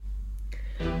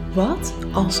Wat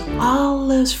als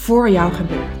alles voor jou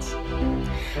gebeurt?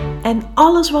 En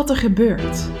alles wat er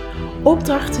gebeurt,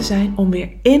 opdrachten zijn om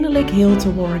weer innerlijk heel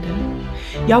te worden,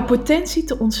 jouw potentie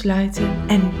te ontsluiten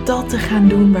en dat te gaan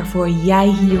doen waarvoor jij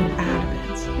hier op aarde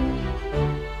bent.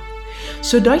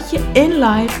 Zodat je in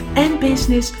life en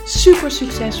business super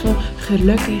succesvol,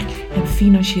 gelukkig en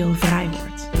financieel vrij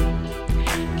wordt.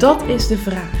 Dat is de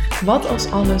vraag, wat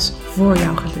als alles voor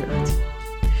jou gebeurt?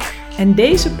 En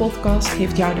deze podcast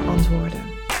geeft jou de antwoorden.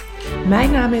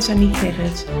 Mijn naam is Aniek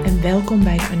Gerrits en welkom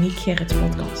bij de Aniek Gerrits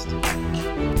podcast.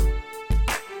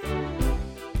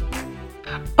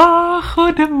 Oh,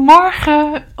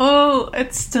 goedemorgen. Oh,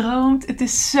 het stroomt. Het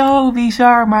is zo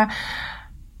bizar, maar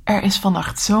er is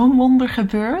vannacht zo'n wonder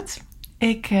gebeurd.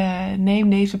 Ik neem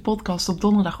deze podcast op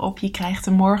donderdag op. Je krijgt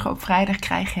hem morgen op vrijdag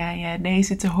krijg jij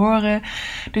deze te horen.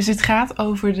 Dus het gaat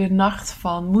over de nacht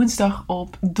van woensdag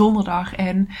op donderdag.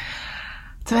 En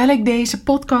terwijl ik deze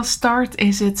podcast start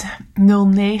is het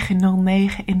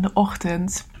 09:09 in de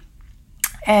ochtend.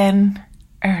 En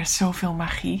er is zoveel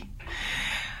magie.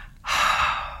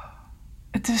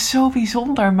 Het is zo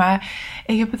bijzonder, maar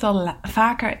ik heb het al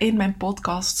vaker in mijn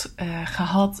podcast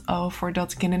gehad over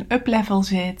dat ik in een up-level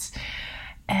zit.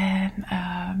 En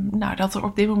dat er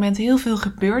op dit moment heel veel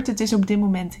gebeurt. Het is op dit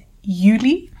moment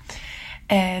juli.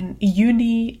 En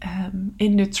juni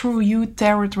in de True You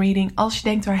Tarot Reading. Als je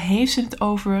denkt, waar heeft ze het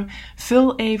over?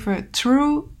 Vul even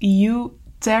True You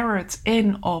Tarot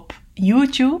in op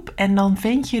YouTube. En dan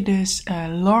vind je dus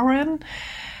Lauren.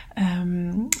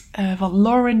 Want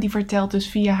Lauren die vertelt dus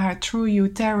via haar True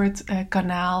You Tarot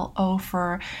kanaal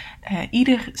over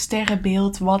ieder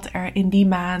sterrenbeeld wat er in die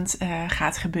maand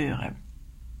gaat gebeuren.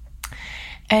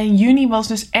 En juni was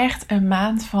dus echt een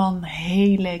maand van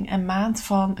heling. Een maand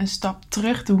van een stap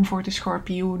terug doen voor de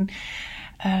schorpioen.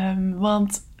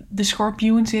 Want de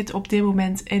schorpioen zit op dit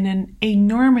moment in een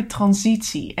enorme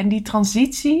transitie. En die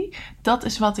transitie, dat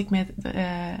is wat ik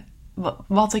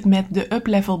met de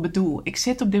up-level bedoel. Ik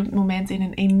zit op dit moment in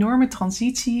een enorme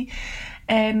transitie.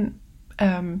 En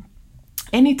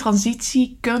in die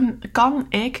transitie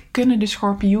kunnen de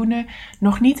schorpioenen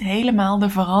nog niet helemaal de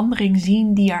verandering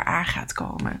zien die er aan gaat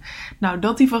komen. Nou,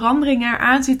 dat die verandering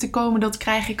eraan zit te komen, dat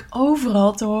krijg ik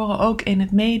overal te horen. Ook in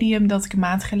het medium dat ik een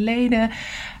maand geleden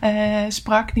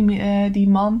sprak. Die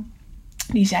man,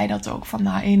 die zei dat ook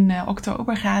van in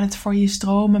oktober gaat het voor je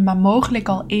stromen, maar mogelijk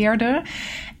al eerder.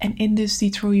 En in dus die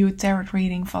True You Tarot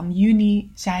Reading van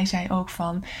juni zei zij ook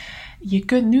van: je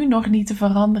kunt nu nog niet de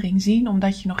verandering zien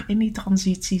omdat je nog in die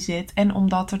transitie zit. En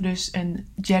omdat er dus een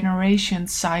generation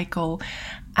cycle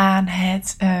aan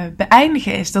het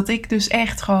beëindigen is. Dat ik dus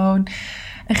echt gewoon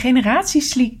een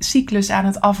generatiecyclus aan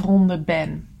het afronden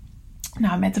ben.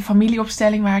 Nou, met de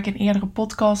familieopstelling waar ik in eerdere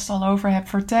podcast al over heb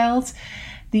verteld,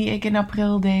 die ik in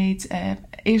april deed,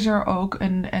 is er ook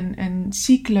een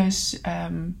cyclus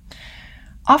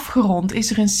afgerond.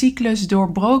 Is er een cyclus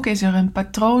doorbroken? Is er een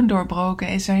patroon doorbroken?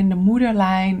 Is er in de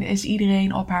moederlijn? Is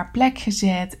iedereen op haar plek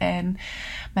gezet? En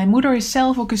mijn moeder is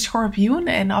zelf ook een schorpioen.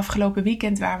 En afgelopen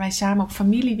weekend waren wij samen op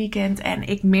familieweekend. En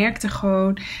ik merkte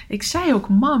gewoon, ik zei ook,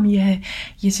 mam,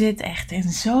 je zit echt in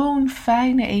zo'n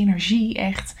fijne energie.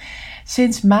 Echt,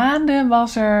 sinds maanden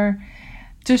was er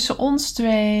tussen ons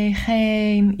twee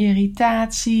geen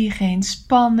irritatie, geen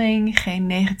spanning, geen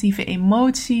negatieve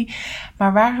emotie.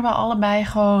 Maar waren we allebei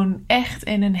gewoon echt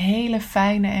in een hele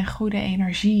fijne en goede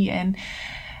energie. En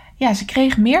ja, ze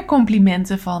kreeg meer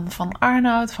complimenten van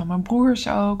Arnoud, van mijn broers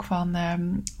ook.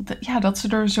 Dat ze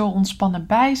er zo ontspannen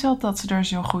bij zat, dat ze er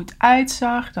zo goed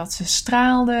uitzag, dat ze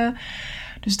straalde.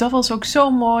 Dus dat was ook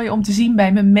zo mooi om te zien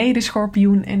bij mijn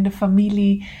medeschorpioen in de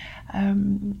familie.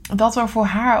 Dat er voor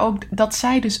haar ook, dat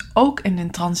zij dus ook in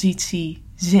een transitie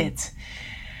zit.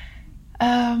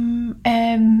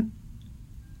 En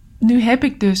nu heb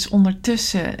ik dus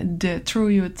ondertussen de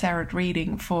True You Tarot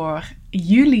Reading voor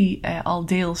jullie al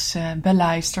deels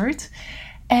beluisterd.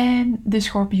 En de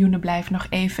schorpioenen blijven nog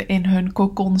even in hun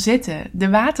kokon zitten. De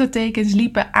watertekens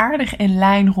liepen aardig in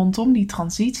lijn rondom die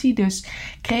transitie. Dus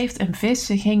kreeft en vis,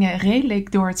 ze gingen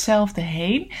redelijk door hetzelfde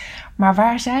heen. Maar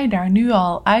waar zij daar nu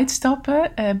al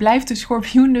uitstappen, blijft de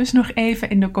schorpioen dus nog even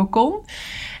in de kokon.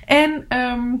 En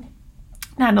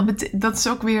dat is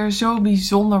ook weer zo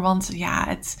bijzonder, want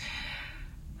ja,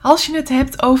 als je het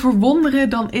hebt over wonderen,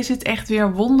 dan is het echt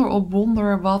weer wonder op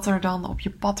wonder wat er dan op je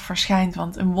pad verschijnt.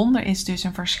 Want een wonder is dus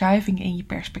een verschuiving in je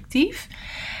perspectief.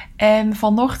 En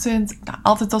vanochtend,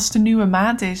 altijd als het een nieuwe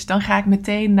maand is, dan ga ik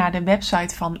meteen naar de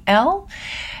website van Elle.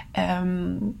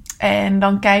 En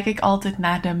dan kijk ik altijd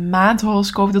naar de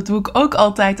maandhoroscoop. Dat doe ik ook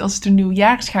altijd als het een nieuw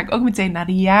jaar is. Ga ik ook meteen naar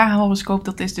de jaarhoroscoop.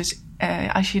 Dat is dus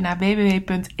als je naar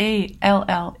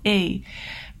www.elle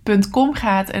 .com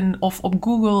gaat of op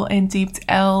Google intypt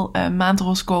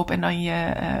maandhoroscoop en dan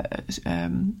je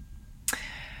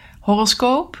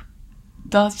horoscoop,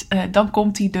 dan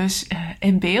komt die dus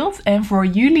in beeld. En voor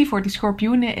jullie, voor de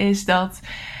schorpioenen, is dat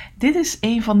dit is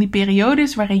een van die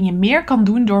periodes waarin je meer kan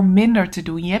doen door minder te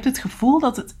doen. Je hebt het gevoel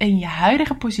dat het in je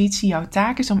huidige positie jouw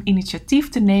taak is om initiatief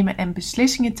te nemen en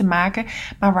beslissingen te maken.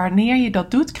 Maar wanneer je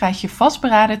dat doet, krijg je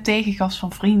vastberaden tegengas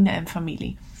van vrienden en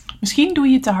familie. Misschien doe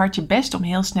je te hard je best om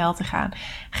heel snel te gaan.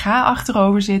 Ga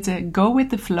achterover zitten, go with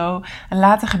the flow en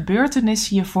laat de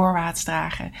gebeurtenissen je voorwaarts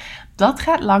dragen. Dat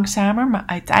gaat langzamer, maar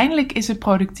uiteindelijk is het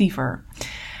productiever.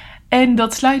 En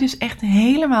dat sluit dus echt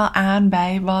helemaal aan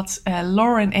bij wat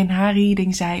Lauren in haar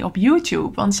reading zei op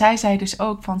YouTube. Want zij zei dus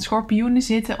ook van schorpioenen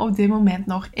zitten op dit moment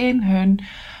nog in hun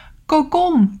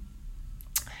cocon.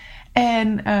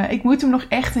 En ik moet hem nog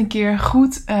echt een keer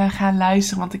goed gaan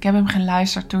luisteren. Want ik heb hem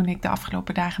geluisterd toen ik de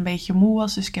afgelopen dagen een beetje moe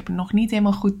was. Dus ik heb hem nog niet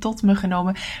helemaal goed tot me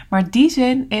genomen. Maar die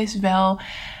zin is wel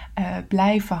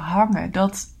blijven hangen.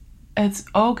 Dat het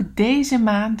ook deze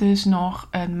maand dus nog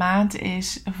een maand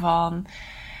is van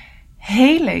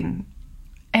heling.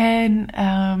 En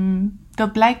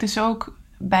dat blijkt dus ook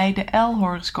bij de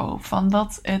L-horoscoop. Van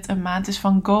dat het een maand is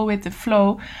van go with the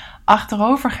flow.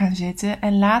 Achterover gaan zitten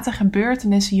en laat de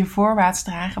gebeurtenissen je voorwaarts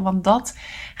dragen. Want dat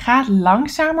gaat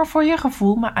langzamer voor je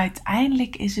gevoel, maar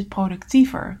uiteindelijk is het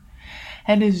productiever.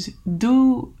 En dus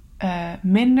doe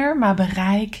minder, maar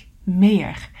bereik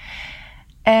meer.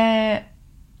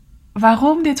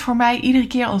 Waarom dit voor mij iedere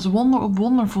keer als wonder op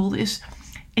wonder voelt, is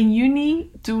in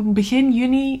juni, begin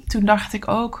juni, toen dacht ik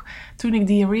ook, toen ik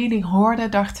die reading hoorde,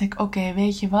 dacht ik, oké,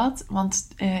 weet je wat? Want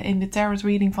in de tarot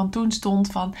reading van toen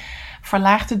stond van,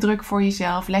 verlaag de druk voor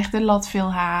jezelf, leg de lat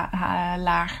veel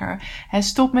lager,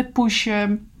 stop met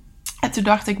pushen. En toen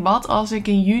dacht ik, wat als ik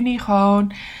in juni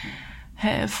gewoon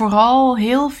vooral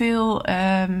heel veel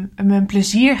mijn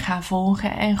plezier ga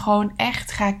volgen en gewoon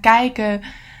echt ga kijken,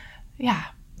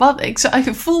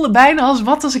 ik voelde bijna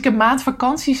als ik een maand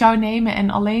vakantie zou nemen en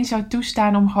alleen zou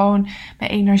toestaan om gewoon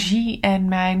mijn energie en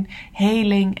mijn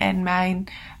heling en mijn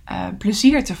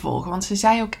plezier te volgen. Want ze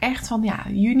zei ook echt van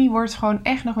juni wordt gewoon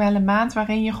echt nog wel een maand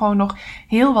waarin je gewoon nog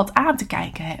heel wat aan te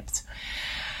kijken hebt.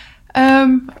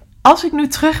 Als ik nu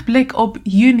terugblik op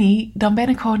juni, dan ben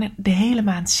ik gewoon de hele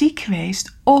maand ziek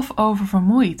geweest of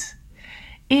oververmoeid.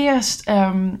 Eerst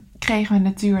kregen we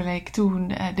natuurlijk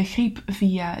toen de griep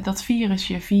via dat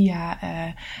virusje via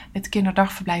het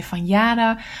kinderdagverblijf van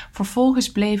Jana.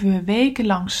 Vervolgens bleven we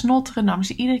wekenlang snotteren, nam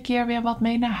ze iedere keer weer wat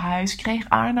mee naar huis. Kreeg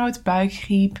Arnoud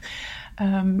buikgriep.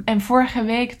 En vorige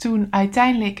week toen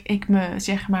uiteindelijk ik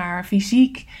me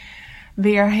fysiek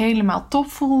weer helemaal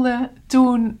top voelde,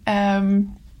 toen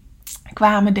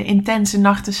kwamen de intense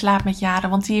nachten slaap met Jade.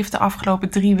 Want die heeft de afgelopen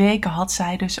 3 weken had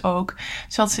zij dus ook.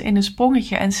 Zat ze in een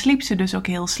sprongetje en sliep ze dus ook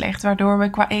heel slecht. Waardoor we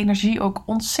qua energie ook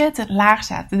ontzettend laag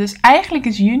zaten. Dus eigenlijk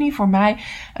is juni voor mij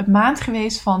een maand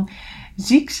geweest van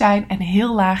ziek zijn en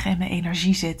heel laag in mijn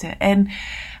energie zitten. En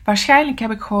waarschijnlijk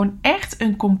heb ik gewoon echt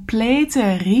een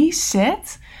complete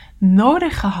reset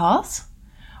nodig gehad.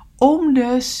 Om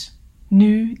dus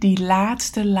nu die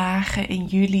laatste lagen in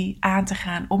juli aan te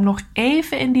gaan. Om nog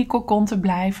even in die cocon te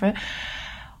blijven.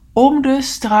 Om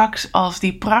dus straks als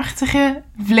die prachtige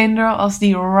vlinder, als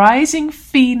die rising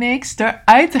phoenix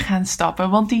eruit te gaan stappen.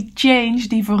 Want die change,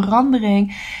 die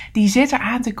verandering, die zit er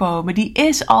aan te komen. Die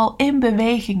is al in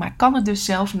beweging, maar kan het dus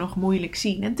zelf nog moeilijk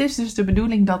zien. En het is dus de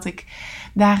bedoeling dat ik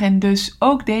daarin dus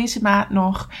ook deze maand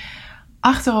nog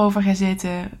achterover ga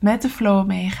zitten, met de flow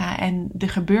meega en de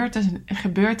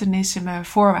gebeurtenissen me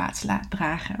voorwaarts laat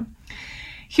dragen.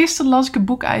 Gisteren las ik een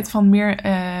boek uit van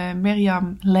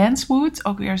Mirjam Lanswood.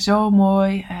 Ook weer zo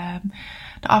mooi.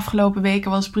 De afgelopen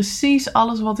weken was precies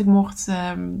alles wat ik mocht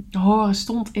horen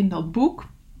stond in dat boek.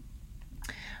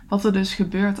 Wat er dus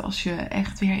gebeurt als je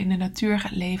echt weer in de natuur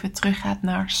gaat leven, teruggaat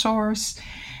naar Source.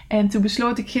 En toen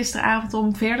besloot ik gisteravond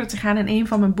om verder te gaan in een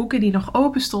van mijn boeken die nog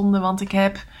open stonden. Want ik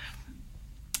heb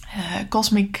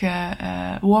Cosmic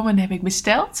Woman heb ik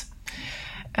besteld.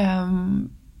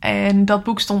 En dat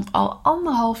boek stond al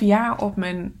 1,5 jaar op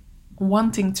mijn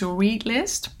wanting to read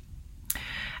list.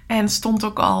 En stond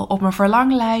ook al op mijn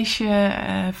verlanglijstje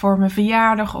voor mijn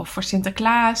verjaardag of voor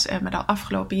Sinterklaas. Maar dat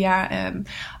afgelopen jaar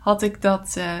had ik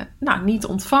dat niet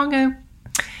ontvangen.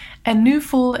 En nu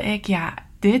voelde ik,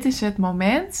 dit is het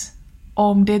moment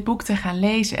om dit boek te gaan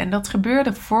lezen. En dat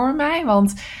gebeurde voor mij,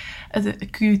 want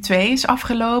Q2 is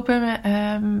afgelopen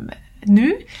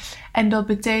nu. En dat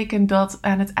betekent dat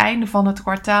aan het einde van het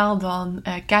kwartaal dan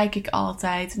kijk ik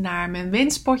altijd naar mijn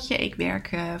winstpotje. Ik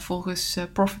werk volgens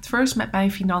Profit First met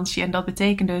mijn financiën. En dat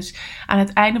betekent dus aan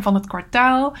het einde van het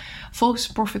kwartaal, volgens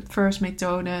de Profit First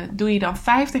methode, doe je dan 50%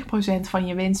 van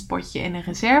je winstpotje in een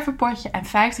reservepotje. En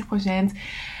 50%,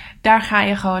 daar ga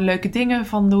je gewoon leuke dingen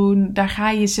van doen. Daar ga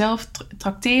je jezelf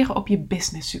trakteren op je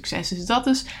business succes. Dus dat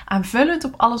is aanvullend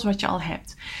op alles wat je al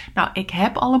hebt. Nou, ik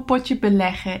heb al een potje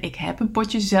beleggen. Ik heb een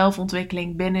potje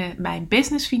zelfontwikkeling binnen mijn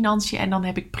business financiën. En dan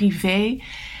heb ik privé,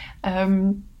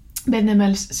 binnen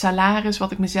mijn salaris,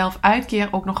 wat ik mezelf uitkeer,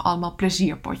 ook nog allemaal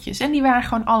plezierpotjes. En die waren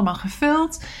gewoon allemaal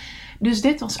gevuld. Dus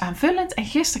dit was aanvullend. En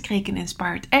gisteren kreeg ik een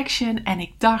Inspired Action. En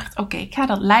ik dacht, oké, ik ga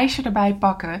dat lijstje erbij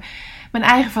pakken. Mijn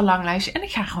eigen verlanglijstje. En ik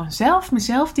ga gewoon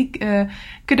mezelf die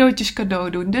cadeautjes cadeau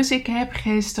doen. Dus ik heb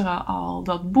gisteren al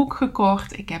dat boek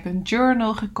gekocht. Ik heb een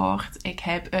journal gekocht. Ik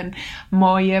heb een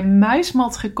mooie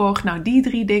muismat gekocht. Nou, die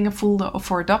 3 dingen voelden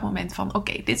voor dat moment van,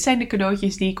 oké, dit zijn de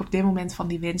cadeautjes die ik op dit moment van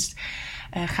die winst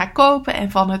ga kopen.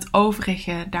 En van het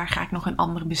overige, daar ga ik nog een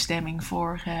andere bestemming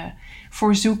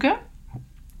voor zoeken.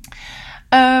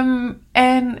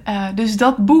 Dus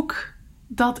dat boek,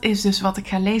 dat is dus wat ik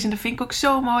ga lezen. En dat vind ik ook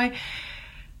zo mooi.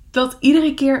 Dat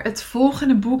iedere keer het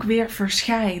volgende boek weer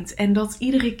verschijnt. En dat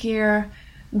iedere keer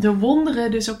de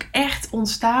wonderen dus ook echt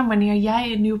ontstaan wanneer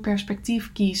jij een nieuw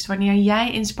perspectief kiest. Wanneer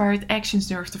jij Inspired Actions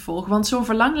durft te volgen. Want zo'n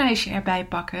verlanglijstje erbij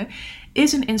pakken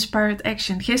is een Inspired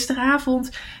Action.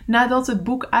 Gisteravond, nadat het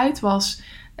boek uit was,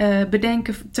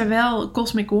 bedenken terwijl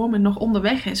Cosmic Woman nog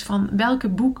onderweg is van welke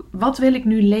boek, wat wil ik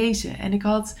nu lezen? En ik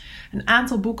had een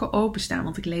aantal boeken openstaan,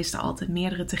 want ik lees er altijd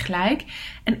meerdere tegelijk.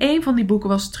 En een van die boeken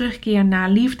was Terugkeer naar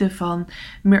Liefde van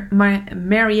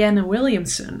Marianne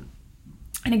Williamson.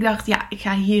 En ik dacht, ja, ik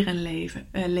ga hierin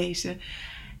lezen.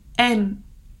 En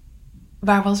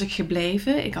waar was ik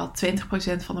gebleven? Ik had 20%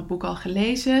 van het boek al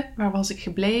gelezen. Waar was ik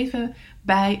gebleven?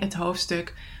 Bij het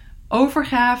hoofdstuk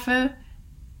overgave.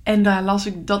 En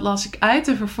dat las ik uit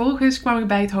en vervolgens kwam ik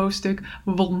bij het hoofdstuk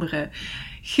wonderen.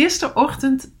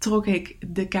 Gisterochtend trok ik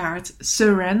de kaart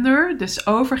surrender, dus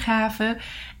overgave.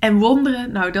 En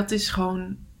wonderen, nou dat is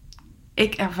gewoon,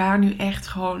 ik ervaar nu echt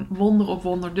gewoon wonder op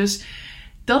wonder. Dus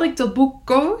dat ik dat boek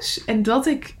koos en dat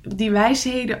ik die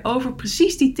wijsheden over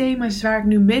precies die thema's waar ik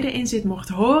nu middenin zit mocht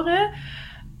horen,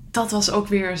 dat was ook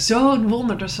weer zo'n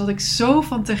wonder. Daar zat ik zo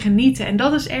van te genieten. En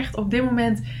dat is echt op dit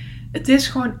moment, het is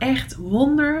gewoon echt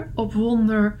wonder op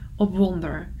wonder op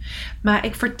wonder. Maar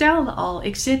ik vertelde al,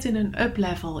 ik zit in een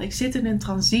up-level. Ik zit in een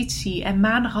transitie. En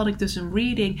maandag had ik dus een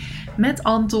reading met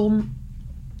Anton.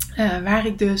 Waar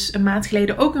ik dus een maand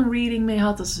geleden ook een reading mee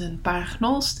had. Dat is een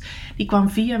paragnost. Die kwam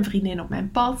via een vriendin op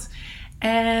mijn pad.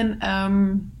 En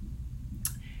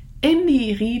in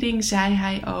die reading zei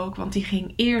hij ook, want die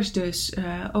ging eerst dus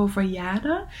over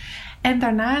Jade. En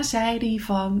daarna zei hij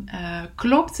van,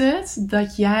 klopt het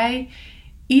dat jij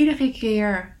iedere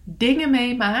keer dingen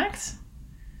meemaakt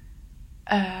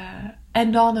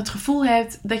en dan het gevoel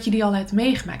hebt dat je die al hebt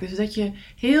meegemaakt. Dus dat je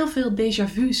heel veel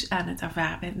déjà vu's aan het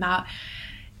ervaren bent. Nou,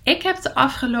 ik heb de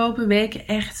afgelopen weken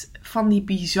echt van die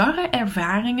bizarre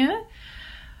ervaringen.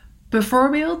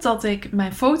 Bijvoorbeeld dat ik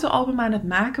mijn fotoalbum aan het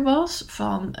maken was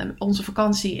van onze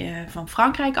vakantie van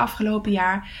Frankrijk afgelopen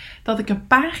jaar. Dat ik een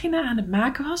pagina aan het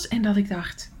maken was en dat ik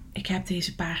dacht, ik heb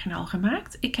deze pagina al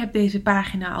gemaakt. Ik heb deze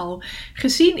pagina al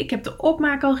gezien. Ik heb de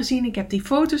opmaak al gezien. Ik heb die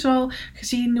foto's al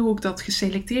gezien, hoe ik dat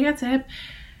geselecteerd heb.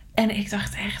 En ik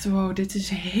dacht echt, wow, dit is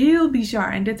heel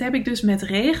bizar. En dit heb ik dus met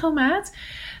regelmaat.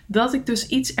 Dat ik dus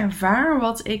iets ervaar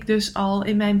wat ik dus al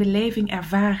in mijn beleving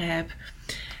ervaren heb.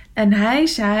 En hij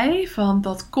zei van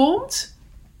dat komt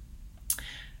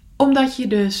omdat je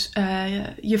dus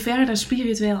je verder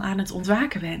spiritueel aan het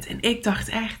ontwaken bent. En ik dacht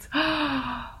echt,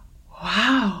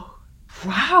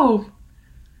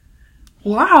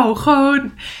 wauw,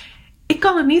 gewoon, ik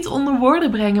kan het niet onder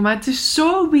woorden brengen, maar het is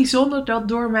zo bijzonder dat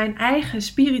door mijn eigen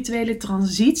spirituele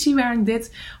transitie, waar ik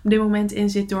op dit moment in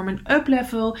zit, door mijn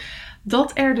up-level,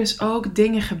 dat er dus ook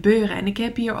dingen gebeuren. En ik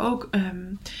heb hier ook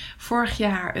vorig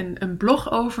jaar een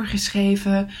blog over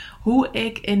geschreven, hoe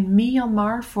ik in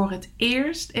Myanmar voor het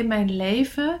eerst in mijn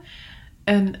leven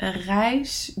een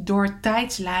reis door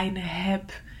tijdslijnen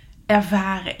heb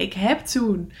ervaren. Ik heb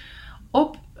toen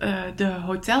op de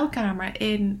hotelkamer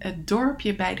in het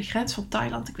dorpje bij de grens van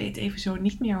Thailand, ik weet even zo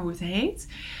niet meer hoe het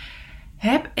heet,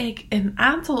 heb ik een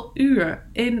aantal uur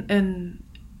in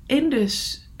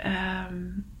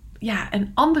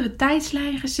een andere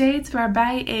tijdslijn gezeten,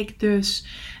 waarbij ik dus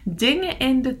dingen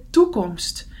in de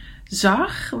toekomst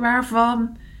zag,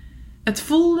 waarvan het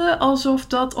voelde alsof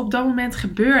dat op dat moment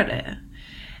gebeurde.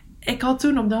 Ik had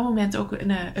toen op dat moment ook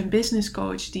een business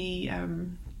coach die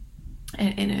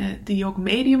die ook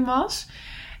medium was.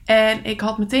 En ik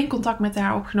had meteen contact met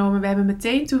haar opgenomen. We hebben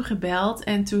meteen toen gebeld.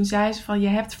 En toen zei ze van, je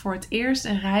hebt voor het eerst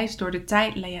een reis door de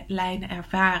tijdlijnen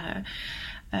ervaren.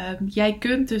 Jij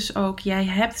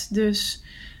hebt dus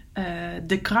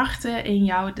de krachten in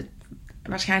jou.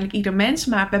 Waarschijnlijk ieder mens,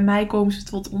 maar bij mij komen ze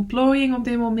tot ontplooiing op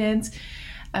dit moment.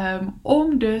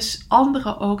 Om dus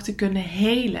anderen ook te kunnen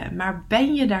helen. Maar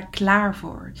ben je daar klaar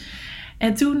voor?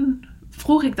 En toen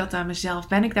vroeg ik dat aan mezelf.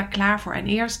 Ben ik daar klaar voor? En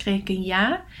eerst kreeg ik een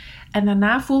ja. En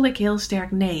daarna voelde ik heel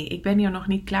sterk nee. Ik ben hier nog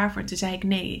niet klaar voor. Toen zei ik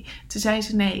nee. Toen zei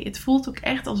ze nee. Het voelt ook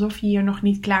echt alsof je hier nog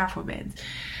niet klaar voor bent.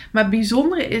 Maar het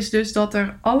bijzondere is dus dat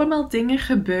er allemaal dingen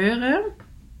gebeuren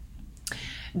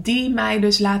die mij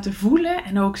dus laten voelen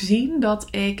en ook zien dat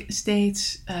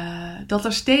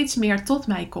er steeds meer tot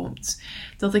mij komt.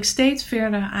 Dat ik steeds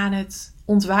verder aan het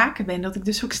ontwaken ben. Dat ik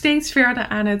dus ook steeds verder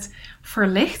aan het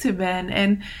verlichten ben.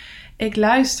 En ik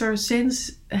luister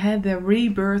sinds de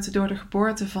rebirth door de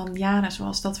geboorte van Jana,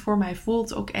 zoals dat voor mij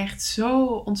voelt, ook echt zo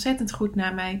ontzettend goed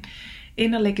naar mijn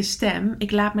innerlijke stem.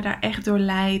 Ik laat me daar echt door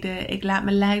leiden. Ik laat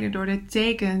me leiden door de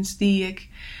tekens die ik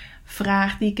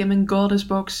vraag, die ik in mijn Goddess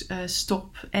Box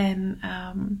stop. En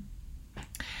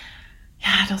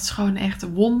dat is gewoon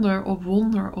echt wonder op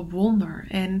wonder op wonder.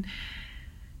 En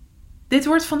dit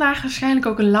wordt vandaag waarschijnlijk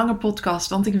ook een lange podcast,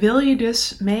 want ik wil je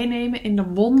dus meenemen in de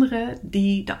wonderen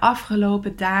die de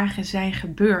afgelopen dagen zijn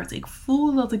gebeurd. Ik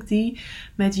voel dat ik die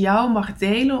met jou mag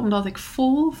delen, omdat ik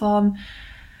voel van,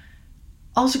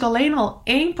 als ik alleen al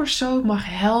één persoon mag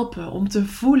helpen om te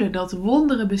voelen dat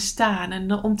wonderen bestaan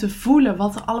en om te voelen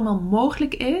wat er allemaal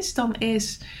mogelijk is, dan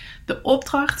is de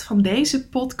opdracht van deze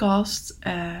podcast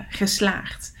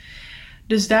geslaagd.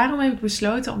 Dus daarom heb ik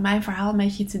besloten om mijn verhaal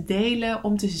met je te delen,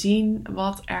 om te zien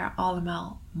wat er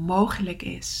allemaal mogelijk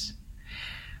is.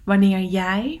 Wanneer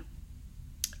jij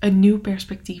een nieuw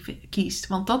perspectief kiest.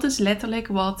 Want dat is letterlijk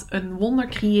wat een wonder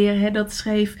creëren. Dat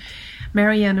schreef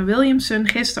Marianne Williamson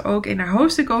gisteren ook in haar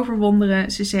hoofdstuk over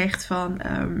wonderen. Ze zegt van,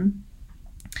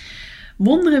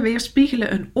 wonderen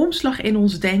weerspiegelen een omslag in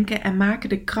ons denken en maken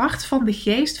de kracht van de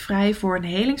geest vrij voor een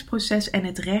helingsproces en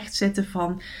het rechtzetten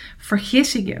van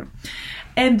vergissingen.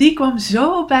 En die kwam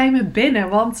zo bij me binnen,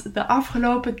 want de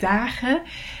afgelopen dagen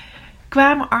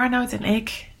kwamen Arnoud en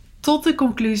ik tot de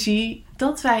conclusie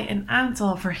dat wij een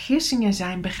aantal vergissingen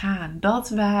zijn begaan. Dat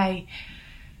wij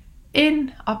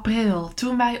in april,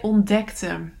 toen wij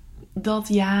ontdekten dat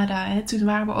Jada, toen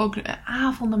waren we ook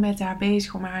avonden met haar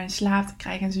bezig om haar in slaap te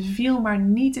krijgen. En ze viel maar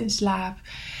niet in slaap.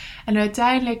 En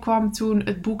uiteindelijk kwam toen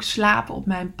het boek Slapen op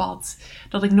mijn pad.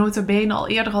 Dat ik nota bene al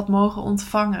eerder had mogen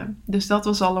ontvangen. Dus dat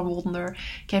was al een wonder.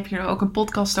 Ik heb hier ook een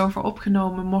podcast over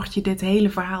opgenomen, mocht je dit hele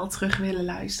verhaal terug willen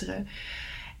luisteren.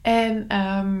 En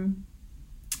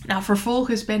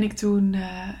vervolgens ben ik toen,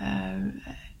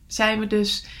 zijn we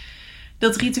dus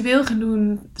dat ritueel gaan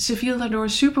doen. Ze viel daardoor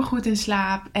supergoed in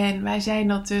slaap. En wij zijn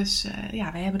dat dus,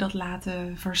 wij hebben dat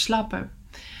laten verslappen.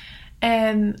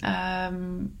 En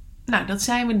dat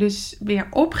zijn we dus weer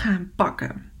op gaan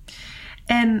pakken.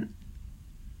 En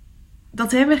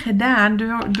dat hebben we gedaan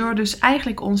door dus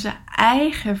eigenlijk onze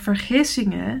eigen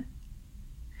vergissingen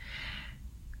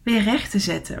weer recht te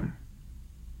zetten.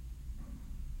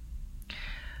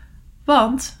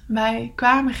 Want wij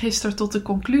kwamen gisteren tot de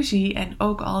conclusie, en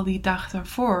ook al die dag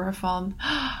daarvoor, van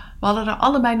we hadden er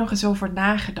allebei nog eens over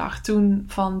nagedacht. Toen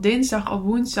van dinsdag op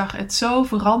woensdag het zo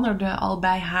veranderde al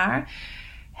bij haar,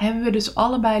 hebben we dus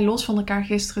allebei los van elkaar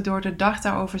gisteren door de dag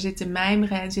daarover zitten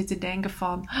mijmeren en zitten denken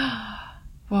van,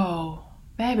 wow,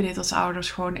 we hebben dit als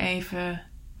ouders gewoon even,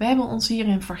 we hebben ons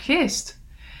hierin vergist.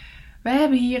 We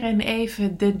hebben hierin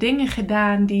even de dingen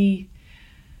gedaan die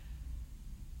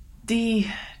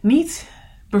niet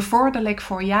bevorderlijk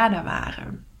voor Jada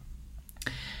waren.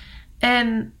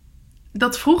 En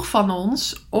dat vroeg van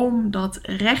ons om dat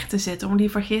recht te zetten, om die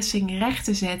vergissing recht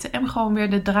te zetten en gewoon weer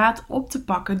de draad op te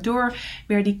pakken door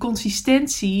weer die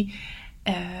consistentie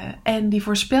en die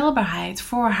voorspelbaarheid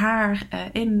voor haar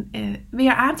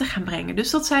weer aan te gaan brengen.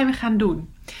 Dus dat zijn we gaan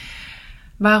doen.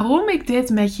 Waarom ik dit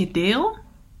met je deel,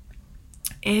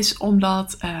 is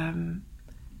omdat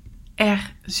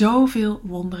er zoveel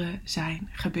wonderen zijn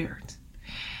gebeurd.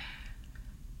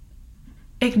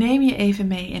 Ik neem je even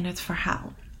mee in het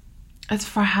verhaal. Het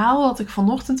verhaal wat ik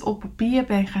vanochtend op papier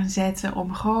ben gaan zetten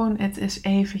om gewoon het eens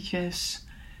eventjes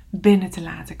binnen te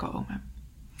laten komen.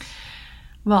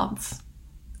 Want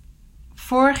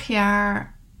vorig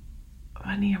jaar,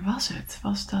 wanneer was het?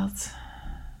 Was dat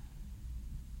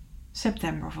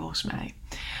september volgens mij.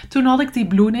 Toen had ik die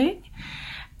bloeding.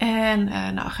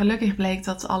 En gelukkig bleek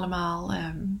dat allemaal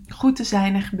goed te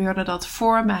zijn. En gebeurde dat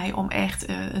voor mij om echt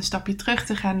een stapje terug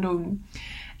te gaan doen.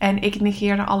 En ik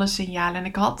negeerde alle signalen. En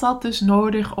ik had dat dus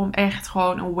nodig om echt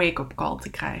gewoon een wake-up call te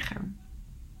krijgen.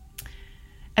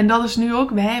 En dat is nu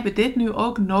ook, wij hebben dit nu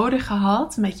ook nodig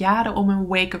gehad met Jade om een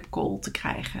wake-up call te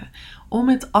krijgen. Om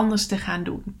het anders te gaan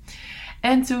doen.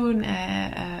 En toen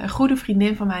een goede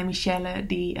vriendin van mij, Michelle,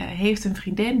 die heeft een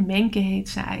vriendin, Minke heet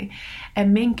zij.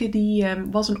 En Minke die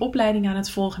was een opleiding aan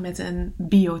het volgen met een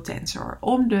biotensor.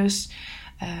 Om dus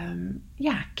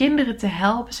kinderen te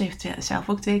helpen. Ze heeft zelf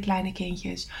ook 2 kleine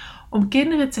kindjes. Om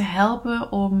kinderen te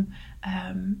helpen om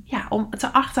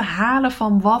te achterhalen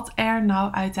van wat er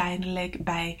nou uiteindelijk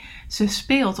bij ze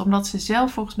speelt. Omdat ze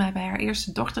zelf volgens mij bij haar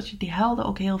eerste dochtertje, die huilde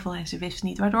ook heel veel en ze wist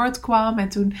niet waardoor het kwam. En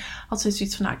toen had ze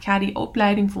zoiets van, ik ga die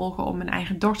opleiding volgen om mijn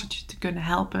eigen dochtertje te kunnen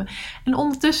helpen. En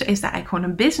ondertussen is daar eigenlijk gewoon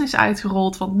een business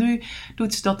uitgerold, want nu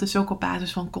doet ze dat dus ook op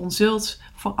basis van consults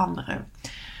voor anderen.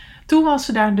 Toen was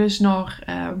ze daar dus nog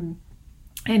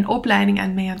in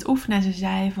opleiding mee aan het oefenen. En ze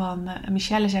zei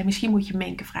Michelle zei, misschien moet je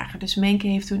Minke vragen. Dus Minke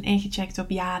heeft toen ingecheckt op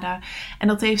Jade. En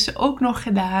dat heeft ze ook nog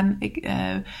gedaan. Ik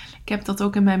heb dat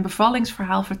ook in mijn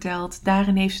bevallingsverhaal verteld.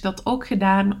 Daarin heeft ze dat ook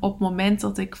gedaan op het moment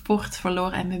dat ik vocht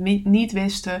verloor. En we niet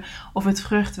wisten of het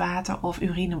vruchtwater of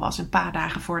urine was. Een paar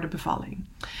dagen voor de bevalling.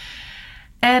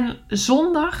 En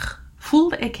zondag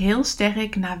voelde ik heel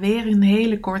sterk na weer een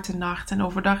hele korte nacht en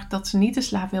overdag dat ze niet in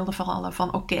slaap wilde vallen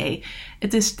van oké,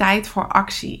 het is tijd voor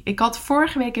actie. Ik had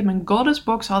vorige week in mijn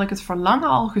Goddessbox had ik het verlangen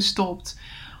al gestopt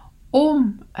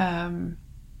om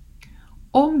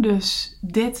dus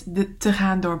dit te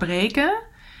gaan doorbreken.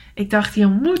 Ik dacht, hier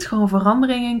moet gewoon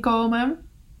verandering in komen.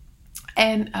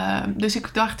 En dus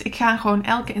ik dacht, ik ga gewoon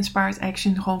elke Inspired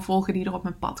Action gewoon volgen die er op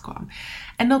mijn pad kwam.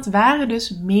 En dat waren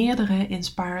dus meerdere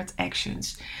Inspired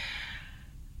Actions.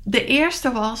 De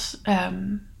eerste was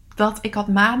dat ik had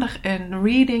maandag een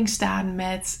reading staan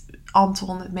met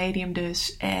Anton, het medium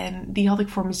dus. En die had ik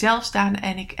voor mezelf staan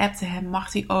en ik appte hem,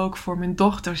 mag die ook voor mijn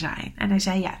dochter zijn? En hij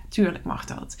zei, ja, tuurlijk mag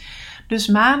dat. Dus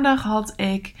maandag had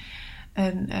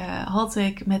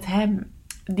ik met hem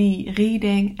die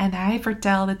reading en hij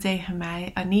vertelde tegen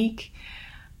mij, Aniek,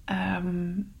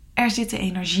 er zit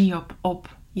energie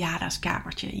op Jada's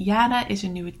kamertje. Jada is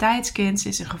een nieuwe tijdskind. Ze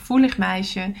is een gevoelig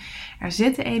meisje. Er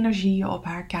zitten energieën op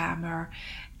haar kamer.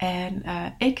 En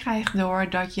ik krijg door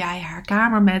dat jij haar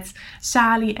kamer met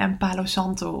salie en palo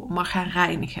santo mag gaan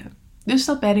reinigen. Dus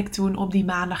dat ben ik toen op die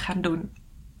maandag gaan doen.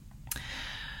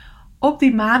 Op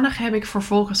die maandag heb ik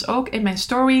vervolgens ook in mijn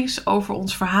stories over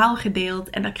ons verhaal gedeeld.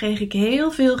 En daar kreeg ik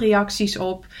heel veel reacties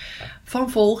op van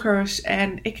volgers.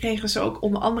 En ik kreeg dus ook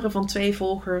onder andere van 2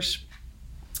 volgers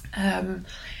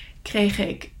kreeg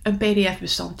ik een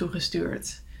pdf-bestand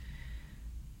toegestuurd.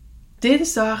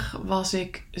 Dinsdag was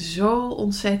ik zo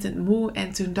ontzettend moe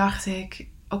en toen dacht ik,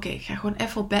 oké, ik ga gewoon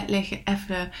even op bed liggen,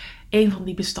 even een van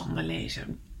die bestanden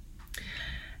lezen.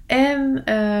 En,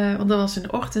 want dat was in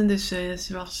de ochtend, dus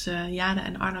Jade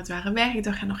en Arnold waren weg. Ik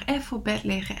dacht, ga nog even op bed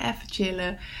liggen, even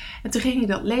chillen. En toen ging ik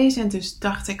dat lezen en dus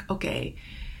dacht ik, oké.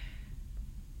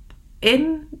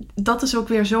 En dat is ook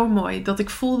weer zo mooi, dat ik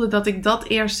voelde dat ik dat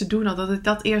eerste doen had, dat ik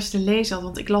dat eerste lezen had.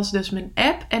 Want ik las dus mijn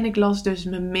app en ik las dus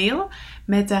mijn mail,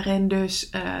 met daarin dus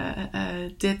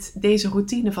deze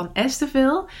routine van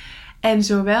Esteville. En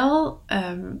zowel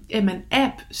in mijn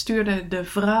app stuurde de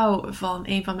vrouw van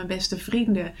een van mijn beste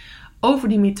vrienden over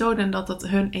die methode en dat dat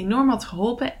hun enorm had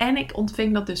geholpen. En ik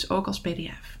ontving dat dus ook als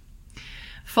pdf.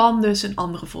 Van dus een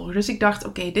andere volger. Dus ik dacht,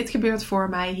 oké, dit gebeurt voor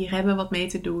mij. Hier hebben we wat mee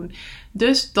te doen.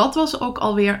 Dus dat was ook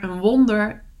alweer een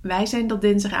wonder. Wij zijn dat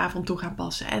dinsdagavond toe gaan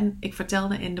passen. En ik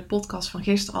vertelde in de podcast van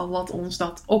gisteren al wat ons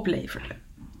dat opleverde.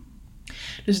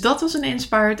 Dus dat was een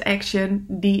Inspired Action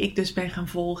die ik dus ben gaan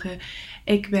volgen.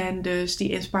 Ik ben dus die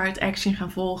Inspired Action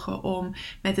gaan volgen om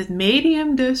met het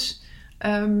medium dus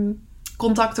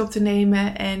contact op te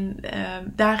nemen. En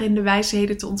daarin de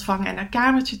wijsheden te ontvangen en haar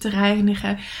kamertje te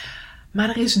reinigen. Maar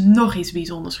er is nog iets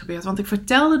bijzonders gebeurd. Want ik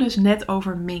vertelde dus net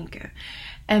over Minke.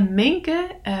 En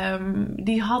Minke,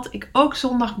 die had ik ook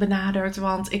zondag benaderd.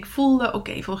 Want ik voelde,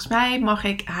 oké, volgens mij mag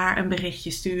ik haar een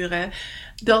berichtje sturen.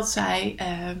 Dat zij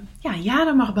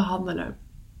Jade mag behandelen.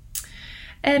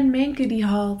 En Minke die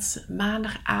had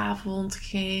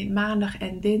maandag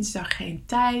en dinsdag geen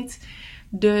tijd.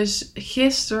 Dus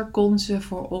gisteren kon ze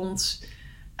voor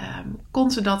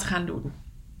ons dat gaan doen.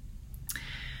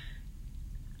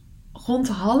 Rond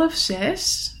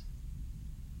 5:30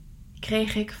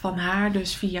 kreeg ik van haar,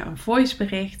 dus via een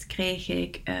voicebericht, kreeg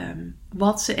ik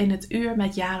wat ze in het uur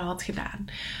met Jade had gedaan.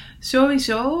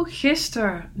 Sowieso,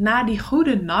 gisteren na die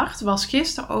goede nacht, was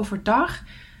gisteren overdag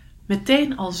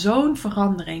meteen al zo'n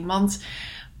verandering. Want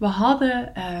we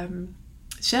hadden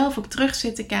zelf ook terug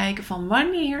zitten kijken van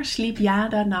wanneer sliep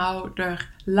Jade nou de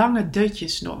lange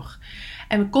dutjes nog.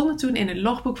 En we konden toen in het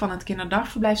logboek van het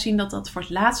kinderdagverblijf zien dat dat voor het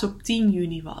laatst op 10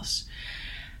 juni was.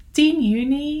 10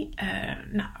 juni,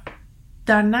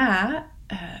 daarna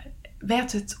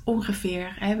werd het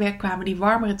ongeveer, kwamen die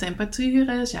warmere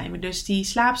temperaturen, zijn we dus die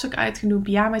slaapzak uitgenomen,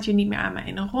 pyjamaatje niet meer aan, maar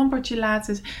in een rompertje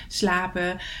laten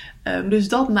slapen. Dus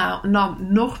dat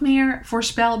nam nog meer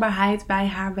voorspelbaarheid bij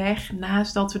haar weg.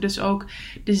 Naast dat we dus ook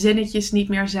de zinnetjes niet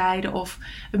meer zeiden of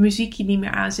een muziekje niet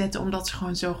meer aanzetten, omdat ze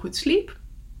gewoon zo goed sliep.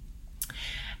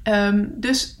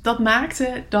 Dus dat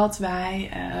maakte dat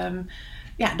wij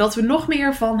dat we nog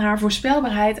meer van haar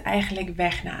voorspelbaarheid eigenlijk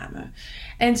wegnamen.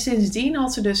 En sindsdien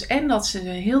had ze dus en dat ze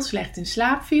heel slecht in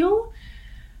slaap viel.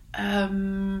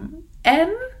 En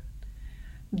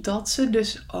dat ze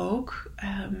dus ook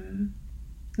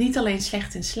niet alleen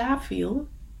slecht in slaap viel,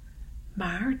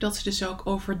 maar dat ze dus ook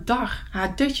overdag,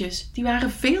 haar dutjes, die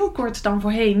waren veel korter dan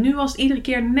voorheen. Nu was het iedere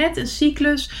keer net een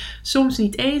cyclus, soms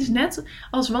niet eens, net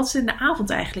als wat ze in de avond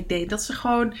eigenlijk deed. Dat ze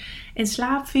gewoon in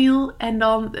slaap viel en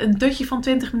dan een dutje van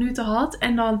 20 minuten had.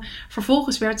 En dan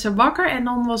vervolgens werd ze wakker en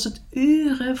dan was het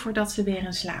uren voordat ze weer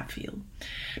in slaap viel.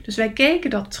 Dus wij keken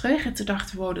dat terug en toen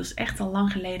dachten we, wow, dat is echt al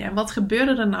lang geleden. En wat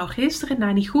gebeurde er nou gisteren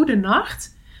na die goede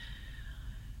nacht?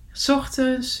 's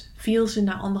Ochtends viel ze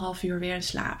na 1,5 uur weer in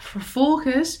slaap.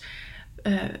 Vervolgens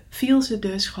viel ze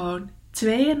dus gewoon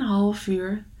 2,5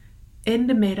 uur in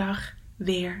de middag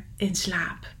weer in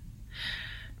slaap.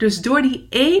 Dus door die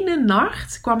ene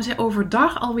nacht kwam zij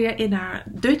overdag alweer in haar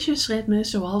dutjesritme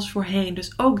zoals voorheen.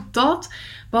 Dus ook dat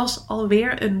was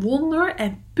alweer een wonder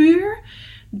en puur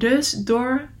dus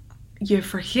door je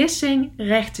vergissing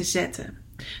recht te zetten.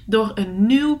 Door een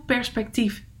nieuw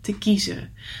perspectief te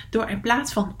kiezen. Door in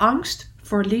plaats van angst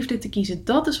voor liefde te kiezen.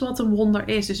 Dat is wat een wonder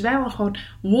is. Dus wij hadden gewoon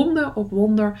wonder op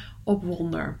wonder op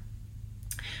wonder.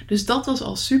 Dus dat was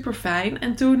al super fijn.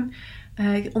 En toen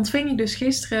ontving ik dus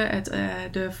gisteren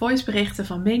de voiceberichten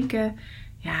van Minke.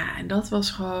 Ja, en dat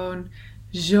was gewoon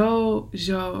zo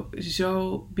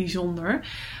bijzonder.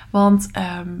 Want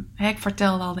ik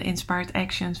vertelde al de Inspired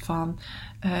Actions van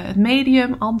het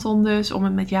medium, Anton dus, om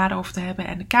het met Jade over te hebben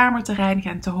en de kamer te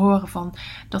reinigen en te horen van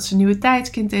dat ze nu een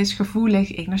tijdskind is,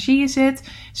 gevoelig, energieën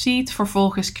ziet.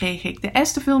 Vervolgens kreeg ik de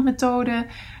Esteville methode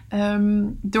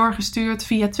doorgestuurd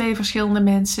via 2 verschillende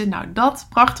mensen. Nou, dat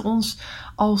bracht ons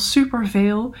al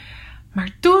superveel.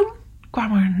 Maar toen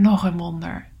kwam er nog een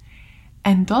wonder.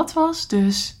 En dat was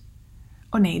dus...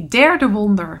 het derde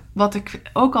wonder, wat ik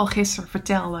ook al gisteren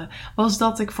vertelde, was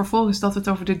dat ik vervolgens, dat we het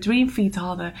over de Dreamfeed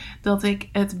hadden, dat ik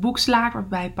het boek Slaap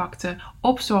erbij pakte,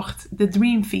 opzocht, de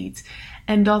Dreamfeed.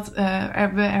 En dat we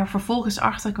er vervolgens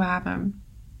achter kwamen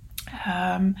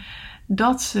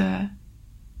dat ze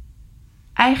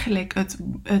eigenlijk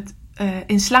het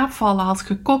in slaapvallen had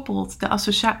gekoppeld, de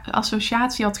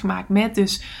associatie had gemaakt met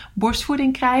dus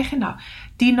borstvoeding krijgen. Nou,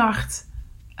 die nacht...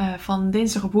 van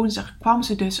dinsdag op woensdag kwam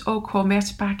ze dus ook gewoon, werd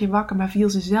ze een paar keer wakker, maar viel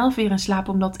ze zelf weer in slaap,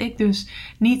 omdat ik dus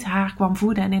niet haar kwam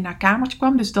voeden en in haar kamertje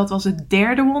kwam. Dus dat was het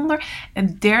derde wonder.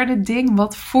 Een derde ding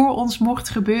wat voor ons mocht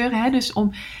gebeuren. Hè? Dus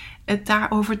om het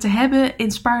daarover te hebben,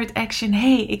 Inspired Action,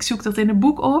 ik zoek dat in een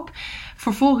boek op.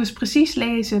 Vervolgens precies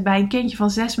lezen bij een kindje van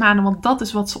 6 maanden, want dat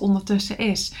is wat ze ondertussen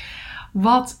is.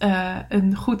 Wat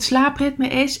een goed slaapritme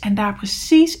is en daar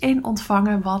precies in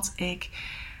ontvangen wat ik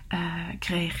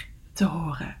kreeg te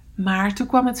horen. Maar toen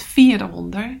kwam het vierde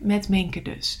wonder met Minke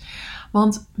dus.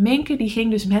 Want Minke die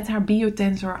ging dus met haar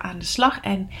biotensor aan de slag.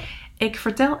 En ik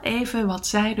vertel even wat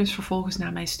zij dus vervolgens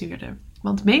naar mij stuurde.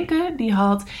 Want Minke die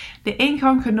had de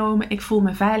ingang genomen, ik voel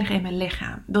me veilig in mijn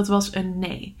lichaam. Dat was een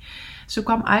nee. Ze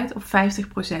kwam uit op 50%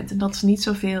 en dat is niet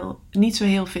zo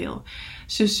heel veel.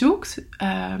 Ze zoekt,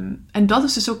 en dat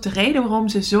is dus ook de reden waarom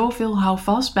ze zoveel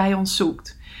houvast bij ons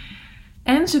zoekt.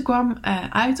 En ze kwam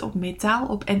uit op metaal,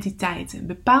 op entiteiten.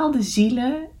 Bepaalde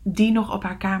zielen die nog op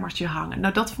haar kamertje hangen.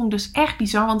 Nou, dat vond ik dus echt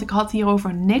bizar, want ik had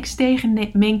hierover niks tegen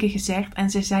Minke gezegd. En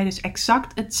ze zei dus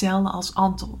exact hetzelfde als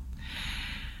Anton.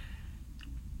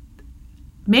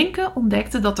 Minke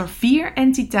ontdekte dat er 4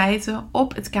 entiteiten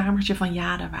op het kamertje van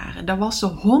Jade waren. Daar was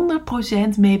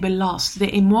ze 100% mee belast.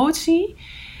 De emotie...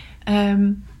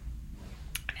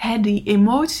 die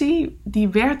emotie die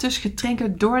werd dus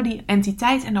getriggerd door die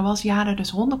entiteit en daar was Jade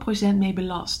dus 100% mee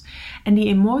belast. En die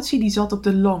emotie die zat op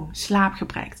de long,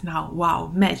 slaapgebrek. Nou,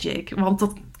 wow, magic. Want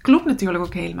dat klopt natuurlijk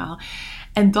ook helemaal.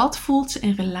 En dat voelt ze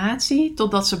in relatie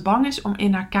totdat ze bang is om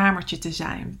in haar kamertje te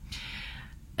zijn.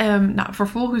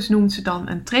 Vervolgens noemt ze dan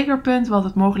een triggerpunt, wat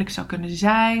het mogelijk zou kunnen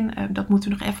zijn. Dat moeten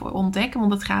we nog even ontdekken,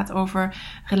 want het gaat over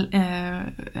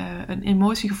een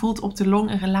emotie gevoeld op de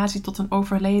long in relatie tot een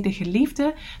overleden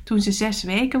geliefde. Toen ze 6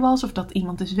 weken was, of dat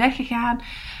iemand is weggegaan.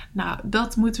 Nou,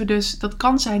 dat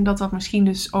kan zijn dat dat misschien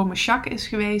dus ome Jacques is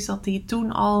geweest, dat die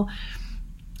toen al...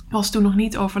 was toen nog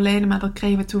niet overleden, maar dan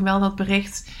kregen we toen wel dat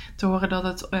bericht te horen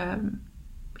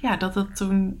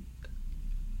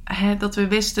dat we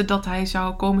wisten dat hij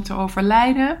zou komen te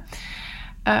overlijden.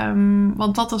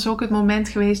 Want dat was ook het moment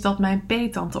geweest dat mijn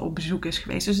peettante op bezoek is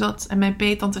geweest. En mijn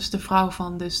peettante is de vrouw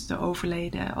van dus de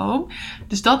overleden oom.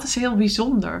 Dus dat is heel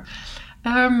bijzonder.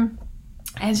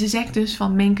 En ze zegt dus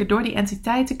van Minke, door die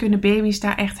entiteiten kunnen baby's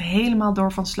daar echt helemaal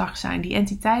door van slag zijn. Die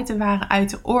entiteiten waren uit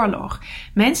de oorlog.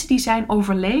 Mensen die zijn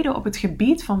overleden op het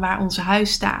gebied van waar ons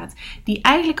huis staat. Die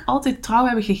eigenlijk altijd trouw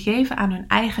hebben gegeven aan hun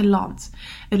eigen land.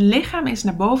 Het lichaam is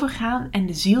naar boven gegaan en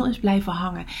de ziel is blijven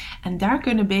hangen. En daar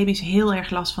kunnen baby's heel erg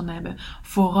last van hebben.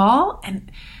 Vooral, en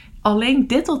alleen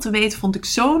dit al te weten vond ik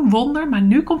zo'n wonder. Maar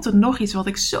nu komt er nog iets wat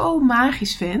ik zo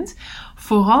magisch vind.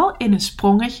 Vooral in een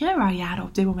sprongetje, waar Jade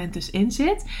op dit moment dus in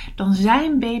zit. Dan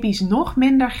zijn baby's nog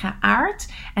minder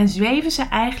geaard. En zweven ze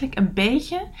eigenlijk een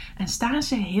beetje. En staan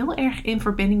ze heel erg in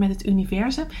verbinding met het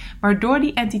universum. Waardoor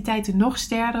die entiteiten nog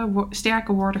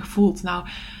sterker worden gevoeld. Nou,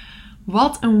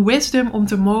 wat een wisdom om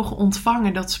te mogen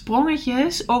ontvangen. Dat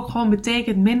sprongetjes ook gewoon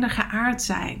betekent minder geaard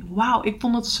zijn. Wauw, ik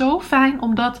vond het zo fijn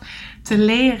om dat te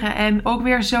leren. En ook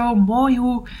weer zo mooi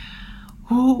hoe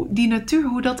die natuur,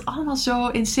 hoe dat allemaal zo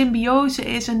in symbiose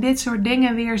is. En dit soort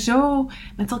dingen weer zo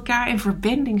met elkaar in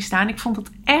verbinding staan. Ik vond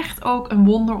het echt ook een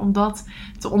wonder om dat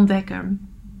te ontdekken.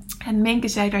 En Minke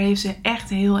zei, daar heeft ze echt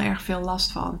heel erg veel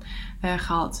last van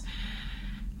gehad.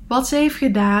 Wat ze heeft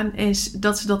gedaan is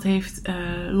dat ze dat heeft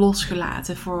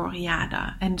losgelaten voor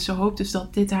Jada. En ze hoopt dus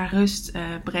dat dit haar rust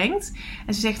brengt.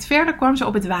 En ze zegt, verder kwam ze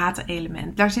op het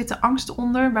waterelement. Daar zit de angst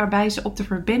onder waarbij ze op de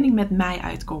verbinding met mij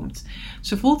uitkomt.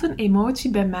 Ze voelt een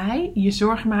emotie bij mij, je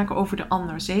zorgen maken over de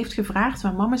ander. Ze heeft gevraagd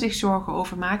waar mama zich zorgen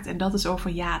over maakt en dat is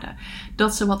over Jada.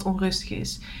 Dat ze wat onrustig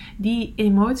is. Die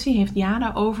emotie heeft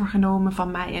Jada overgenomen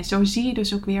van mij. En zo zie je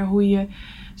dus ook weer hoe je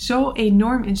zo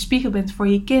enorm een spiegel bent voor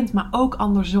je kind, maar ook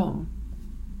andersom.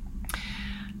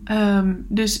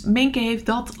 Dus Minke heeft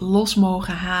dat los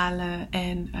mogen halen.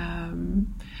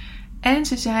 En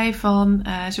ze zei van,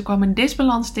 ze kwam een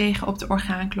disbalans tegen op de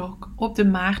orgaanklok, op de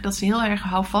maag, dat ze heel erg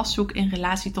houvast zoekt in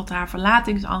relatie tot haar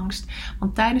verlatingsangst.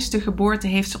 Want tijdens de geboorte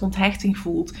heeft ze onthechting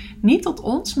gevoeld. Niet tot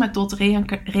ons, maar tot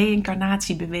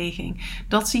reïncarnatiebeweging.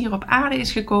 Dat ze hier op aarde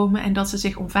is gekomen en dat ze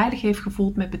zich onveilig heeft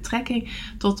gevoeld met betrekking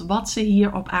tot wat ze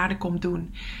hier op aarde komt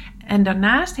doen. En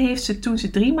daarnaast heeft ze, toen ze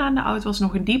 3 maanden oud was,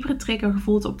 nog een diepere trigger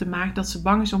gevoeld op de maag dat ze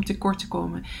bang is om tekort te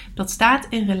komen. Dat staat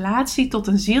in relatie tot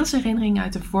een zielsherinnering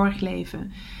uit een vorig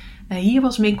leven. Hier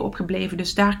was Minke opgebleven,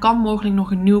 dus daar kan mogelijk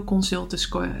nog een nieuw consult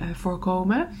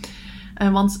voorkomen.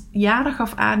 Want Jada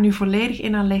gaf aan nu volledig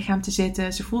in haar lichaam te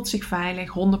zitten. Ze voelt zich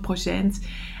veilig, 100%.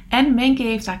 En Minke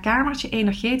heeft haar kamertje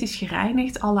energetisch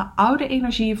gereinigd. Alle oude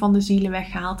energieën van de zielen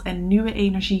weggehaald en nieuwe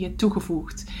energieën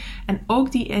toegevoegd. En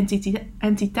ook die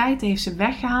entiteit heeft ze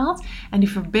weggehaald en die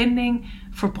verbinding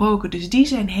verbroken. Dus die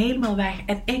zijn helemaal weg.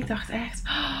 En ik dacht echt,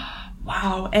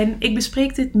 wauw. En ik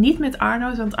bespreek dit niet met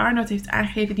Arnoud, want Arnoud heeft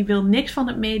aangegeven, die wil niks van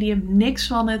het medium, niks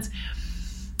van het...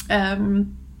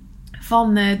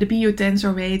 van de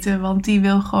biotensor weten, want die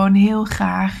wil gewoon heel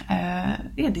graag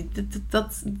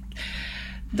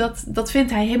dat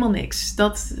vindt hij helemaal niks.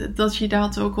 Dat je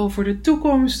dat ook al voor de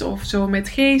toekomst of zo met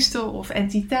geesten of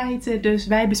entiteiten. Dus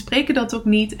wij bespreken dat ook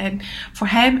niet. En voor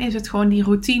hem is het gewoon die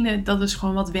routine. Dat is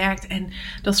gewoon wat werkt. En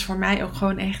dat is voor mij ook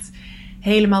gewoon echt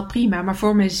helemaal prima. Maar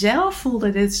voor mezelf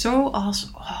voelde dit zo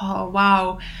als, oh,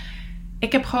 wauw.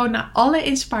 Ik heb gewoon naar alle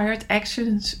inspired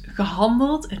actions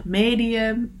gehandeld. Het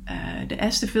medium, de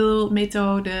Esteville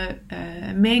methode,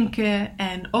 Minke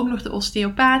en ook nog de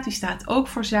osteopaat. Die staat ook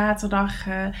voor zaterdag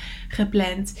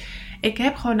gepland. Ik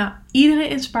heb gewoon naar iedere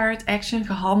inspired action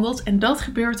gehandeld. En dat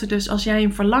gebeurt er dus als jij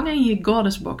een verlangen in je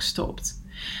goddessbox stopt.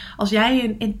 Als jij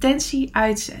een intentie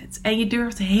uitzet en je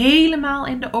durft helemaal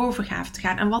in de overgave te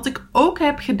gaan. En wat ik ook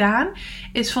heb gedaan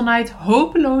is vanuit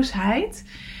hopeloosheid...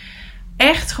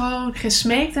 echt gewoon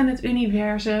gesmeekt aan het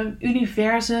universum.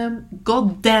 Universum,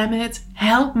 god damn it,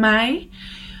 help mij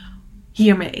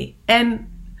hiermee. En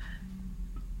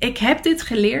ik heb dit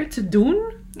geleerd te doen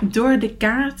door de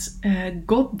kaart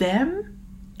God damn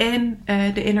en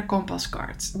de Inner Compass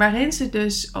kaart. Waarin ze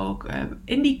dus ook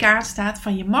in die kaart staat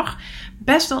van je mag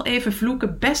best wel even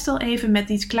vloeken, best wel even met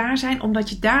iets klaar zijn. Omdat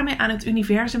je daarmee aan het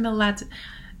universum wil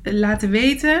laten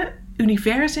weten.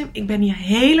 Universum, ik ben hier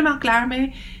helemaal klaar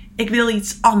mee. Ik wil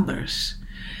iets anders.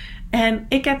 En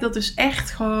ik heb dat dus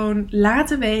echt gewoon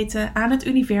laten weten aan het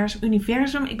universum.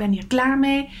 Universum, ik ben hier klaar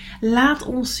mee. Laat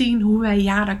ons zien hoe wij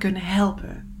Jada kunnen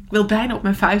helpen. Ik wil bijna op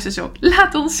mijn vuisten zo.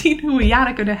 Laat ons zien hoe we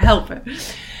Jada kunnen helpen.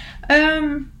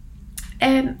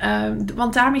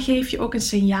 Want daarmee geef je ook een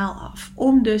signaal af.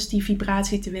 Om dus die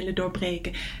vibratie te willen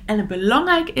doorbreken. En het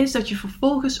belangrijk is dat je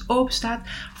vervolgens open staat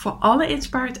voor alle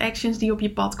inspired actions die op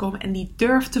je pad komen. En die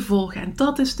durft te volgen. En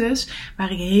dat is dus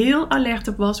waar ik heel alert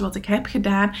op was. Wat ik heb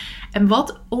gedaan. En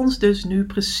wat ons dus nu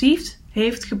precies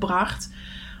heeft gebracht.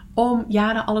 Om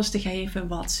Jada alles te geven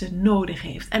wat ze nodig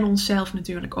heeft. En onszelf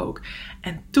natuurlijk ook.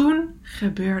 En toen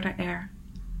gebeurde er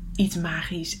iets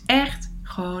magisch. Echt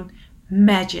gewoon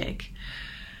magic.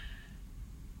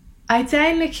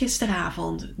 Uiteindelijk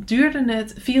gisteravond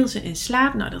viel ze in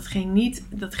slaap. Nou,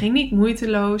 dat ging niet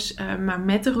moeiteloos. Maar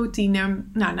met de routine.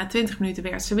 Nou, na 20 minuten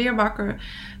werd ze weer wakker.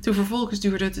 Toen vervolgens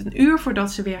duurde het een uur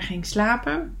voordat ze weer ging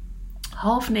slapen.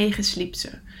 8:30 sliep ze.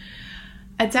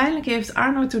 Uiteindelijk heeft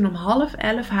Arno toen om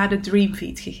 10:30 haar de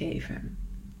Dreamfeed gegeven.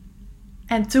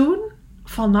 En toen,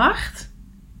 vannacht,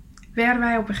 werden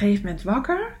wij op een gegeven moment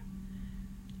wakker.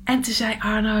 En toen zei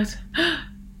Arnoud,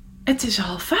 het is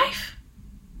 4:30.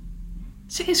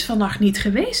 Ze is vannacht niet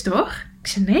geweest, toch? Ik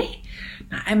zei, nee.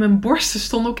 Nou, en mijn borsten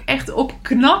stonden ook echt op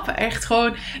knap. Echt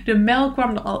gewoon, de melk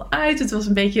kwam er al uit. Het was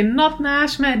een beetje nat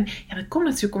naast me. En ja, dat komt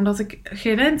natuurlijk omdat ik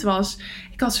gewend was.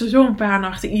 Ik had ze zo een paar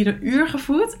nachten ieder uur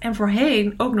gevoed. En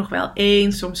voorheen ook nog wel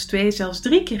 1, soms 2, zelfs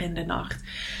 3 keer in de nacht.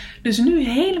 Dus nu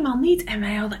helemaal niet. En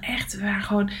we waren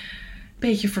gewoon een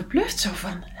beetje verbluft. Zo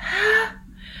van,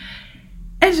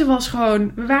 En ze was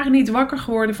gewoon, we waren niet wakker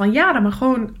geworden van Jada, maar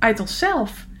gewoon uit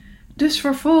onszelf. Dus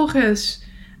vervolgens,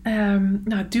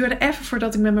 het duurde even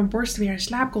voordat ik met mijn borst weer in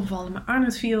slaap kon vallen. Maar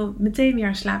Arnold viel meteen weer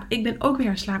in slaap. Ik ben ook weer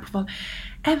in slaap gevallen.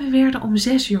 En we werden om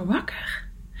 6:00 wakker.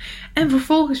 En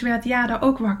vervolgens werd Jada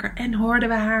ook wakker. En hoorden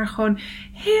we haar gewoon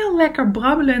heel lekker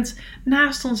brabbelend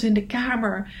naast ons in de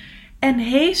kamer. En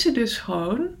heeft ze dus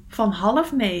gewoon van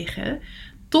 8:30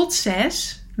 tot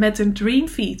 6 met een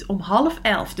Dreamfeed om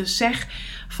 10:30. Dus zeg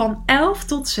van 11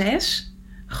 tot 6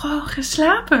 gewoon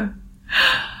geslapen.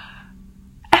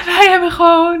 En wij hebben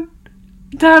gewoon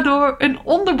daardoor een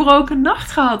onderbroken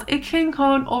nacht gehad. Ik ging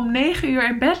gewoon om 9:00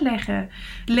 in bed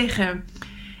liggen.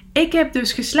 Ik heb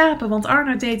dus geslapen, want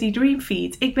Arno deed die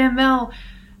Dreamfeed. Ik ben wel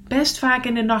best vaak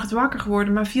in de nacht wakker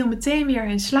geworden, maar viel meteen weer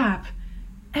in slaap.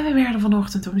 En we werden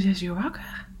vanochtend om 6:00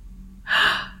 wakker.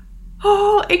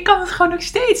 Oh, ik kan het gewoon nog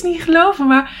steeds niet geloven.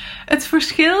 Maar het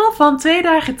verschil van 2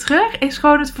 dagen terug is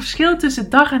gewoon het verschil tussen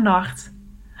dag en nacht.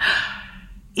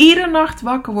 Iedere nacht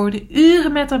wakker worden,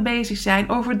 uren met haar bezig zijn,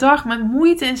 overdag met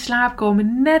moeite in slaap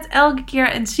komen, net elke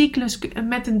keer een cyclus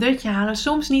met een dutje halen,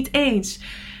 soms niet eens.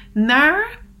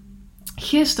 Naar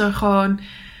gisteren gewoon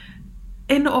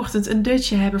in de ochtend een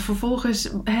dutje hebben, vervolgens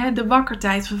de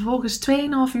wakkertijd, vervolgens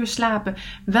 2,5 uur slapen,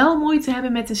 wel moeite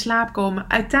hebben met in slaap komen,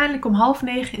 uiteindelijk om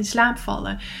 8:30 in slaap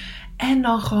vallen. En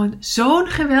dan gewoon zo'n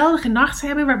geweldige nacht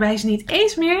hebben waarbij ze niet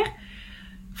eens meer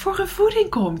voor een voeding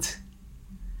komt.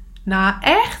 Nou,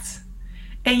 echt.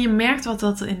 En je merkt wat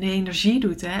dat in de energie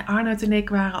doet. Hè? Arnoud en ik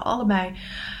waren allebei...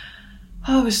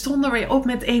 we stonden weer op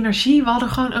met energie. We hadden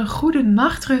gewoon een goede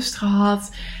nachtrust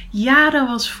gehad. Jada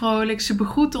was vrolijk. Ze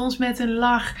begroette ons met een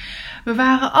lach. We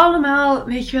waren allemaal,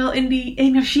 weet je wel, in die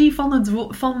energie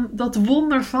van dat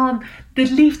wonder van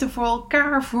de liefde voor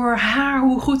elkaar, voor haar,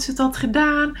 hoe goed ze het had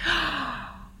gedaan.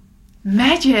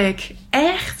 Magic.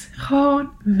 Echt gewoon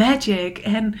magic.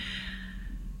 En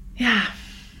ja...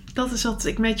 Dat is wat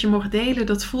ik met je mocht delen.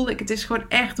 Dat voelde ik. Het is gewoon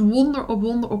echt wonder op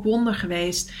wonder op wonder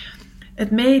geweest.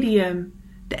 Het medium.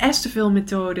 De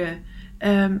Esteville-methode.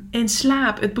 In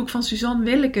slaap. Het boek van Suzanne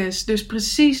Willekes. Dus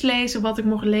precies lezen wat ik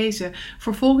mocht lezen.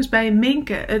 Vervolgens bij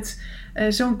Minke.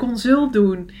 Zo'n consult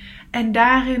doen. En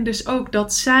daarin dus ook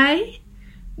dat zij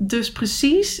dus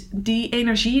precies die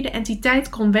energie, de entiteit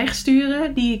kon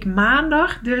wegsturen. Die ik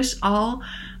maandag dus al...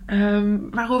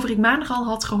 waarover ik maandag al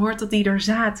had gehoord dat die er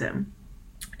zaten.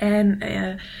 En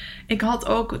ik had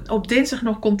ook op dinsdag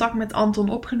nog contact met Anton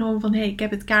opgenomen van... ik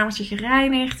heb het kamertje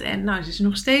gereinigd en nou, ze is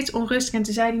nog steeds onrustig. En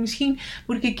toen zei hij, misschien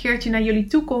moet ik een keertje naar jullie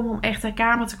toe komen om echt haar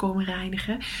kamer te komen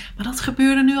reinigen. Maar dat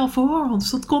gebeurde nu al voor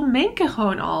ons. Dat kon Menke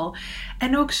gewoon al.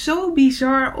 En ook zo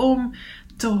bizar om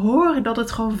te horen dat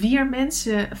het gewoon 4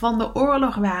 mensen van de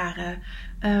oorlog waren.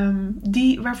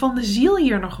 Waarvan de ziel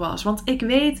hier nog was. Want ik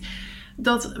weet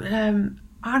dat...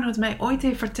 Arnoud mij ooit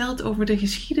heeft verteld over de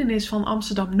geschiedenis van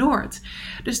Amsterdam-Noord.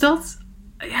 Dus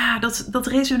dat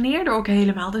resoneerde ook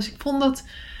helemaal. Dus ik vond dat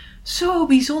zo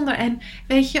bijzonder. En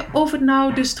weet je, of het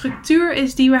nou de structuur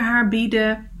is die we haar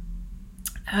bieden...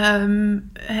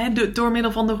 door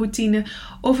middel van de routine...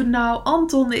 Of het nou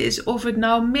Anton is, of het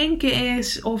nou Minke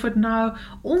is, of het nou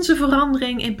onze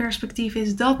verandering in perspectief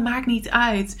is, dat maakt niet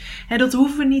uit. Dat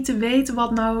hoeven we niet te weten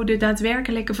wat nou de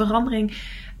daadwerkelijke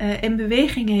verandering in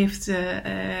beweging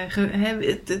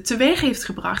teweeg heeft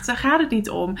gebracht. Daar gaat het niet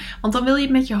om. Want dan wil je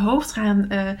het met je hoofd gaan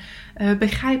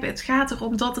begrijpen. Het gaat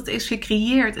erom dat het is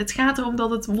gecreëerd. Het gaat erom dat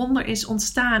het wonder is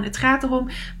ontstaan. Het gaat erom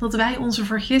dat wij onze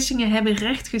vergissingen hebben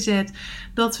rechtgezet.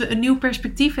 Dat we een nieuw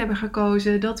perspectief hebben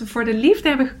gekozen. Dat we voor de liefde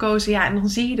hebben gekozen. Ja, en dan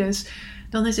zie je dus,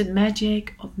 dan is het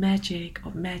magic op magic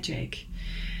op magic.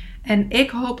 En ik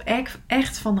hoop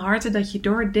echt van harte dat je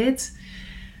door dit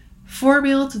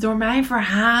voorbeeld, door mijn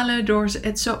verhalen, door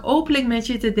het zo openlijk met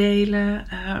je te delen,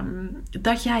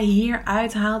 dat jij hier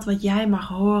uithaalt wat jij mag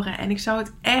horen. En ik zou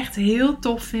het echt heel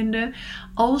tof vinden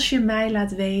als je mij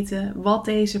laat weten wat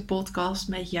deze podcast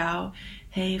met jou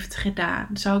heeft gedaan.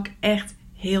 Dat zou ik echt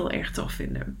heel erg tof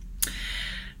vinden.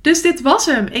 Dus dit was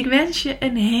hem. Ik wens je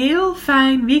een heel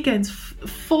fijn weekend.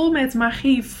 Vol met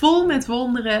magie, vol met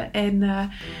wonderen. En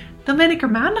dan ben ik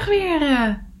er maandag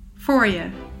weer voor je.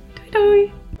 Doei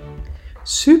doei!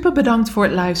 Super bedankt voor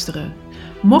het luisteren.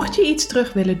 Mocht je iets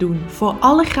terug willen doen voor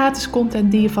alle gratis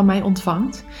content die je van mij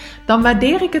ontvangt, dan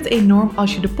waardeer ik het enorm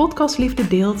als je de podcastliefde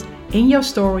deelt in jouw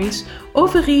stories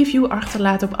of een review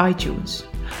achterlaat op iTunes.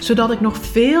 Zodat ik nog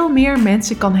veel meer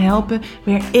mensen kan helpen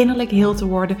weer innerlijk heel te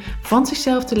worden, van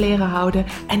zichzelf te leren houden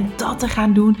en dat te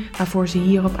gaan doen waarvoor ze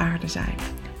hier op aarde zijn.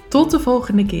 Tot de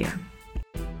volgende keer.